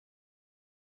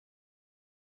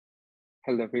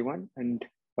Hello, everyone, and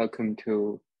welcome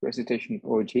to Recitation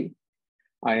OG.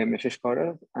 I am Yashish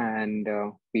Gaurav, and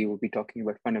we will be talking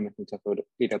about fundamentals of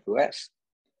AWS.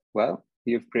 Well,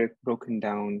 we've broken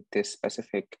down this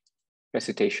specific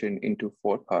recitation into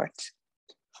four parts.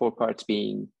 Four parts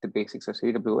being the basics of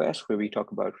AWS, where we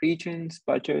talk about regions,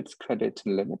 budgets, credits,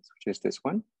 and limits, which is this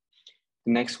one.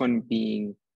 The next one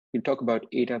being, we'll talk about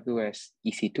AWS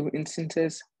EC2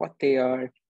 instances, what they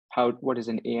are, what is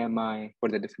an AMI,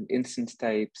 what are the different instance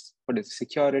types, what is the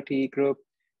security group,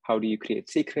 how do you create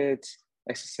secrets,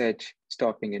 SSH,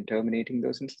 stopping and terminating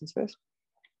those instances.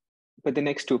 But the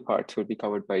next two parts will be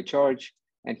covered by George,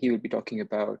 and he will be talking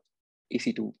about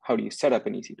EC2, how do you set up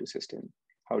an EC2 system?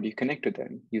 How do you connect to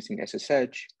them using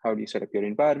SSH? How do you set up your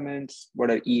environments?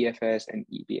 What are EFS and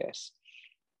EBS?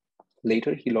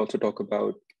 Later, he'll also talk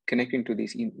about connecting to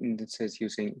these instances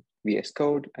using VS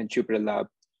Code and Jupyter Lab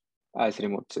as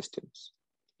remote systems.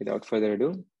 Without further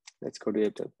ado, let's go to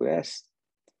AWS.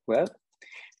 Well,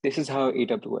 this is how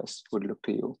AWS would look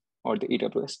to you, or the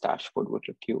AWS dashboard would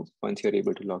look to you once you're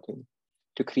able to log in.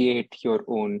 To create your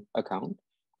own account,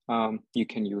 you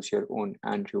can use your own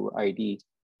Andrew ID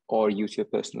or use your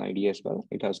personal ID as well.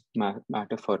 It does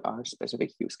matter for our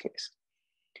specific use case.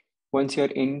 Once you're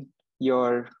in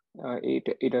your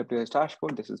AWS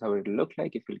dashboard, this is how it will look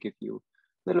like. It will give you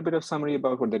a little bit of summary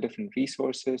about what the different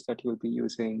resources that you'll be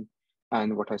using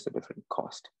and what is the different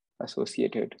cost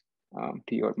associated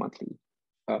to your monthly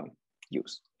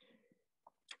use.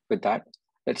 With that,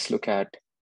 let's look at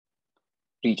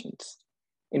regions.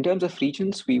 In terms of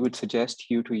regions, we would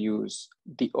suggest you to use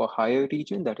the Ohio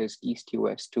region, that is East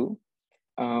US 2,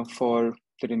 for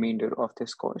the remainder of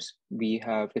this course. We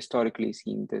have historically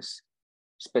seen this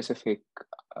specific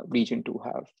region to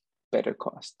have better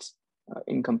costs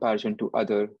in comparison to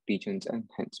other regions, and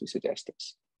hence we suggest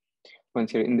this.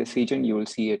 Once you're in this region, you will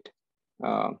see it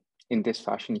in this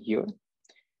fashion here.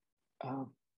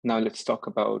 Now let's talk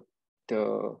about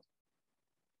the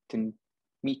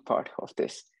meat part of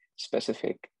this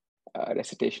specific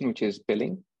recitation, which is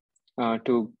billing.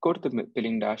 To go to the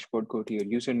billing dashboard, go to your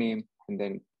username and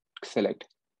then select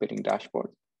billing dashboard.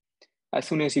 As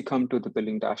soon as you come to the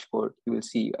billing dashboard, you will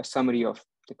see a summary of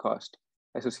the cost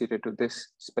associated to this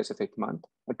specific month,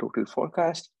 a total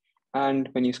forecast. And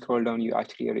when you scroll down, you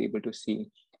actually are able to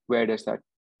see where does that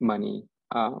money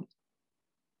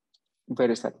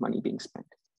being spent.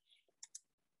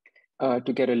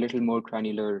 To get a little more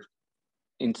granular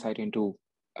insight into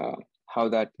how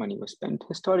that money was spent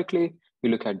historically, we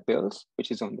look at bills,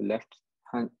 which is on the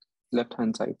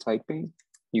left-hand side pane.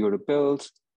 You go to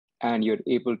bills, and you're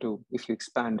able to, if you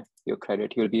expand your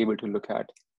credit, you'll be able to look at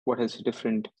what is the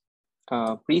different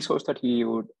resource that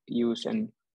you used and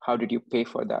how did you pay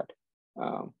for that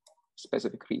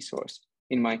specific resource.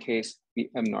 In my case,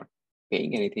 I'm not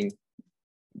paying anything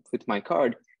with my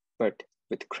card, but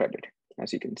with credit,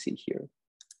 as you can see here.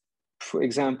 For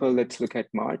example, let's look at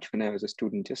March when I was a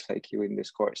student just like you in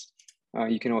this course.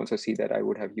 You can also see that I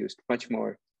would have used much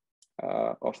more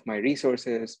of my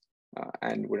resources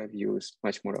and would have used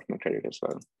much more of my credit as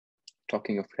well.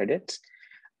 Talking of credits,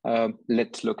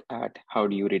 let's look at how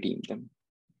do you redeem them.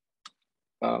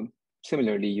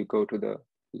 Similarly, you go to the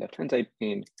left-hand side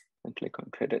pane and click on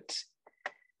credits.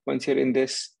 Once you're in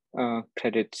this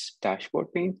credits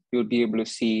dashboard pane, you'll be able to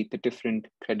see the different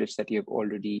credits that you have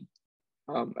already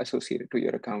associated to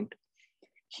your account.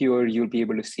 Here, you'll be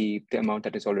able to see the amount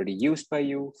that is already used by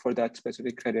you for that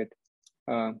specific credit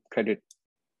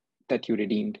that you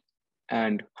redeemed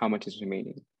and how much is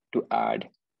remaining. To add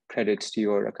credits to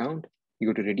your account, you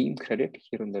go to redeem credit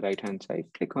here on the right-hand side,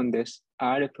 click on this,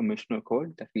 add a promotional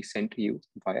code that we sent to you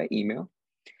via email,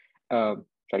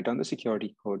 write down the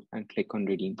security code and click on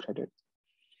redeem credit.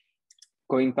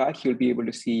 Going back, you'll be able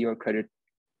to see your credit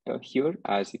here,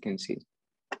 as you can see.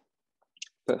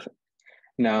 Perfect.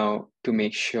 Now, to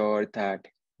make sure that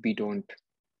we don't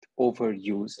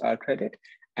overuse our credit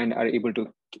and are able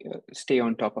to stay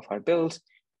on top of our bills,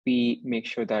 we make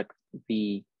sure that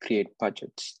we create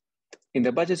budgets. In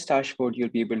the budgets dashboard, you'll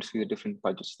be able to see the different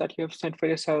budgets that you have set for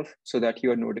yourself so that you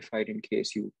are notified in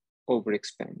case you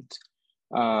overexpend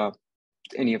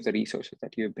any of the resources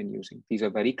that you have been using. These are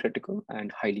very critical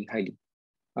and highly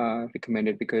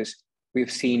recommended because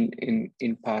we've seen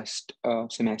in past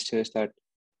semesters that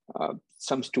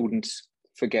some students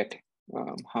forget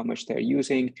how much they're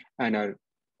using and are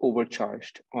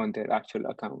overcharged on their actual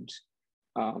accounts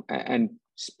and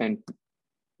spend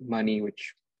money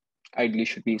which ideally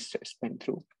should be spent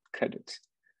through credits.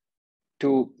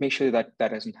 To make sure that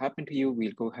that doesn't happen to you,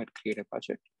 we'll go ahead and create a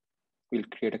budget. We'll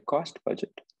create a cost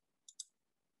budget.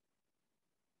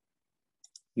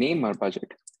 Name our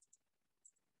budget.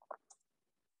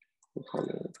 we'll call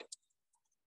it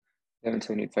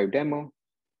 11785 demo.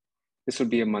 This will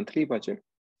be a monthly budget,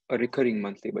 a recurring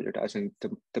monthly budget, as in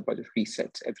the budget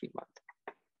resets every month.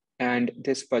 And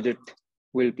this budget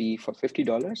will be for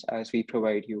 $50 as we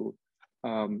provide you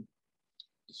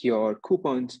your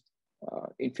coupons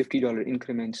in $50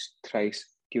 increments thrice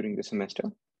during the semester.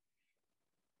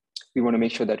 We want to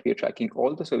make sure that we are tracking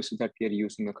all the services that we are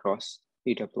using across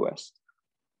AWS.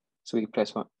 So we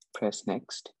press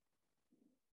next.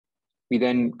 We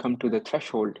then come to the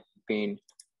threshold pane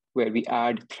where we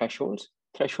add thresholds.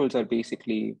 Thresholds are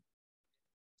basically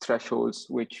thresholds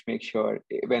which make sure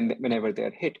whenever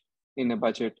they're hit in a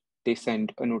budget, they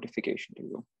send a notification to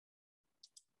you.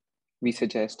 We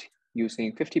suggest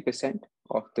using 50%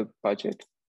 of the budget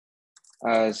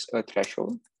as a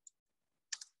threshold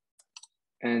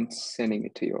and sending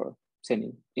it to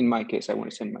in my case, I want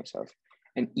to send myself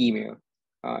an email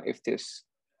if this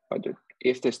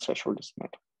threshold is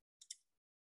met.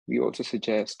 We also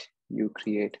suggest you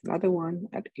create another one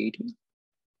at 80.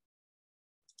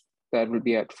 That will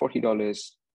be at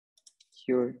 $40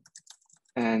 here,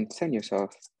 and send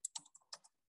yourself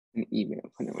an email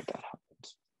whenever that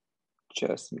happens,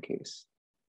 just in case.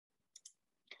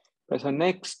 Press on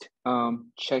next,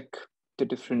 check the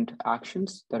different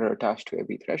actions that are attached to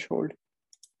every threshold.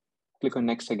 Click on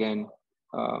next again,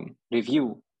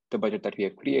 review the budget that we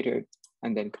have created,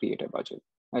 and then create a budget.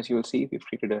 As you will see, we've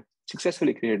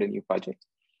successfully created a new budget,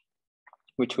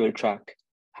 which will track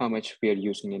how much we are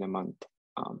using in a month.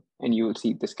 And you will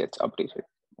see this gets updated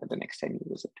at the next time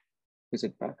you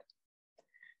visit back.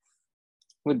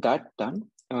 With that done,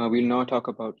 we'll now talk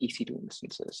about EC2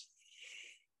 instances.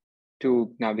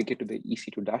 To navigate to the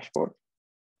EC2 dashboard,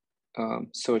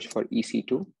 search for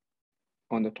EC2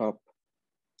 on the top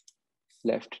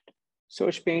left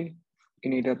search pane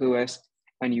in AWS,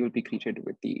 and you will be greeted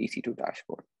with the EC2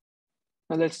 dashboard.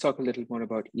 Now let's talk a little more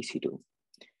about EC2.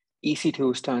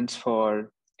 EC2 stands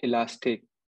for Elastic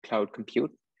Cloud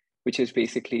Compute, which is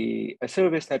basically a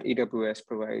service that AWS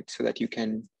provides so that you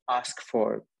can ask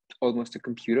for almost a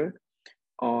computer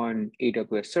on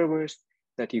AWS servers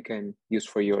that you can use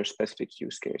for your specific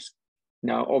use case.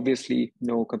 Now, obviously,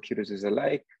 no computers is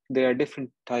alike. There are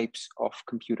different types of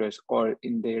computers, or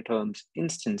in their terms,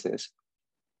 instances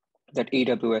that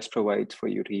AWS provides for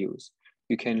you to use.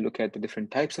 You can look at the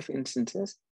different types of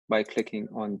instances by clicking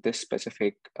on this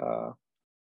specific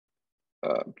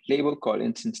label called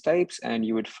instance types, and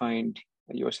you would find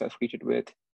yourself greeted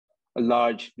with a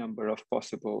large number of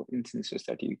possible instances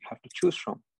that you have to choose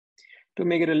from. To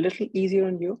make it a little easier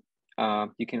on you,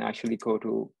 you can actually go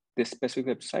to this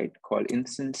specific website called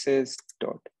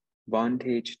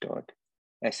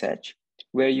instances.vantage.sh,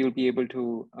 where you'll be able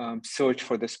to search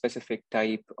for the specific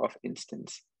type of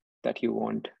instance that you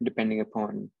want, depending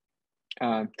upon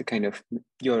the kind of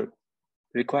your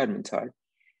requirements are.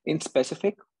 In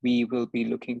specific, we will be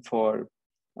looking for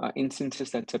instances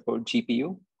that support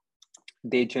GPU.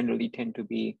 They generally tend to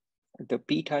be the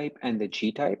P type and the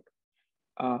G type.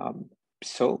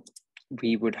 So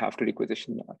we would have to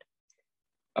requisition that.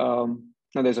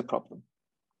 Now there's a problem.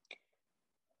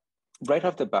 Right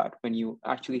off the bat, when you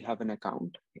actually have an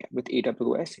account with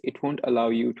AWS, it won't allow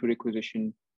you to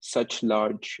requisition such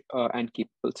large and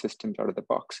capable systems out of the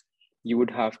box. You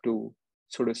would have to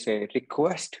sort of say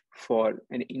request for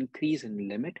an increase in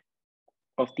limit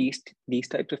of these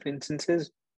types of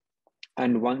instances.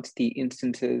 And once the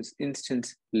instance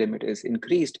limit is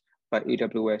increased by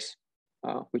AWS,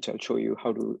 which I'll show you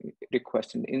how to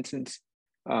request an instance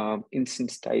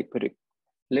type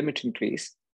limit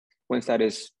increase. Once that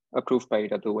is approved by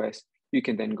AWS, you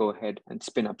can then go ahead and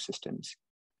spin up systems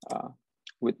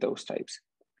with those types.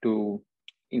 To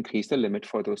increase the limit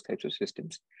for those types of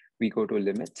systems, we go to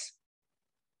limits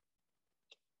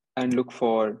and look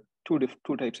for two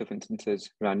types of instances,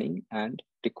 running and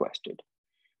requested.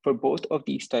 For both of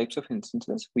these types of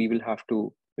instances, we will have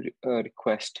to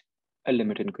request a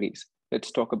limit increase.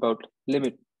 Let's talk about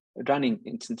running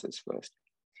instances first.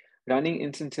 Running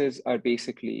instances are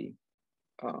basically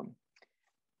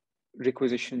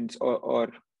requisitions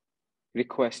or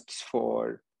requests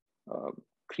for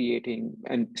creating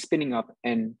and spinning up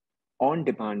an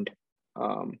on-demand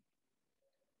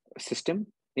system.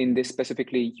 In this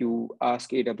specifically, you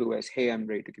ask AWS, hey, I'm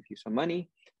ready to give you some money.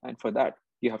 And for that,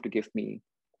 you have to give me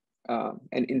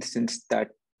an instance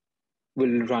that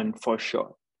will run for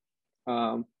sure.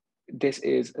 This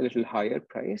is a little higher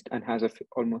priced and has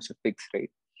almost a fixed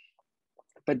rate.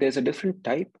 But there's a different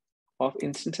type of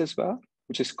instance as well,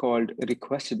 which is called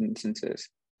requested instances.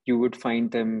 You would find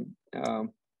them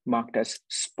marked as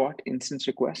spot instance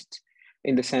requests,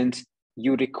 in the sense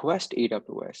you request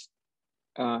AWS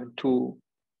to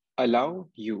allow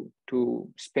you to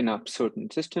spin up certain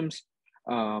systems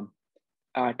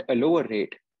at a lower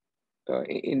rate,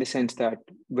 in the sense that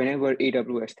whenever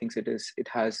AWS thinks it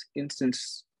has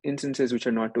instances which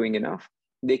are not doing enough,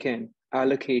 they can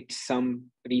allocate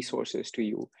some resources to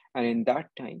you. And in that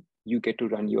time, you get to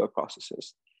run your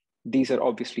processes. These are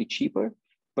obviously cheaper,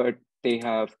 but they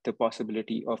have the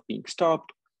possibility of being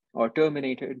stopped or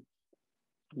terminated,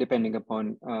 depending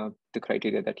upon the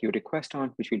criteria that you request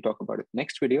on, which we'll talk about in the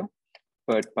next video.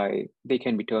 But they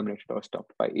can be terminated or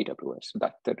stopped by AWS. So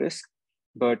that's the risk.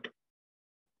 But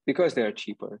because they are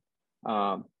cheaper,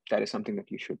 that is something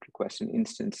that you should request an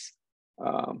instance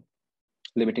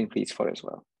limit increase for as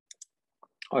well.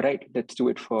 All right, let's do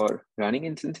it for running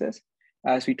instances.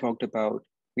 As we talked about,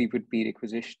 we would be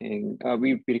requesting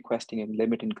a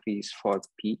limit increase for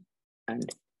P and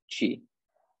G.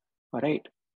 All right,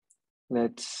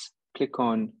 let's click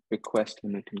on request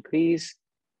limit increase.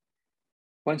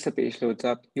 Once the page loads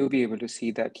up, you'll be able to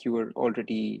see that you are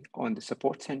already on the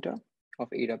support center of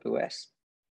AWS.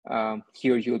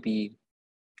 Here you'll be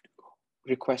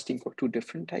requesting for two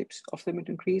different types of limit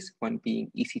increase, one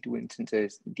being EC2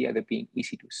 instances, the other being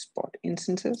EC2 spot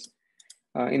instances.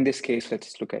 In this case,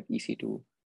 let's look at EC2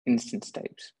 instance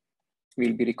types.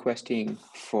 We'll be requesting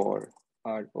for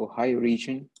our Ohio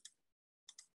region.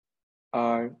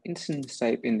 Our instance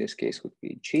type in this case would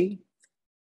be G.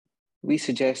 We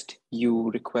suggest you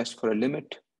request for a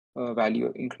limit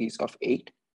value increase of 8.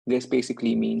 This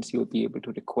basically means you'll be able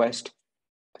to request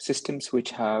systems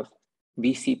which have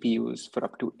vCPUs for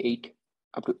up to eight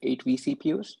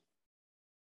vCPUs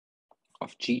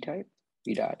of G type.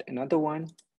 We'd add another one,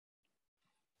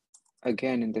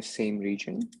 again in the same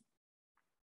region.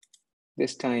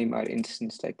 This time our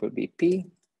instance type will be P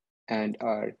and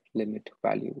our limit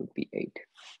value would be 8.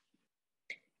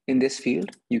 In this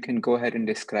field, you can go ahead and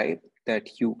describe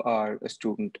that you are a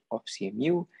student of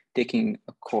CMU taking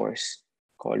a course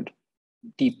called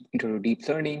Intro to Deep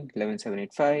Learning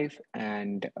 11785,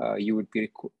 and you would be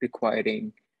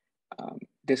requiring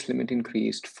this limit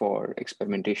increased for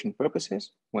experimentation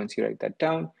purposes. Once you write that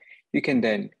down, you can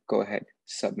then go ahead,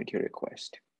 submit your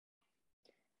request.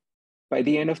 By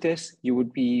the end of this, you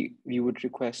would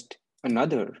request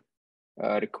another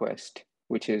request,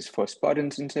 which is for spot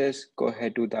instances. Go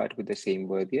ahead, do that with the same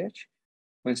verbiage.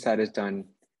 Once that is done,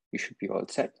 you should be all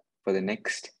set for the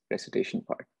next recitation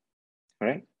part. All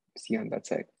right, see you on that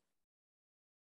side.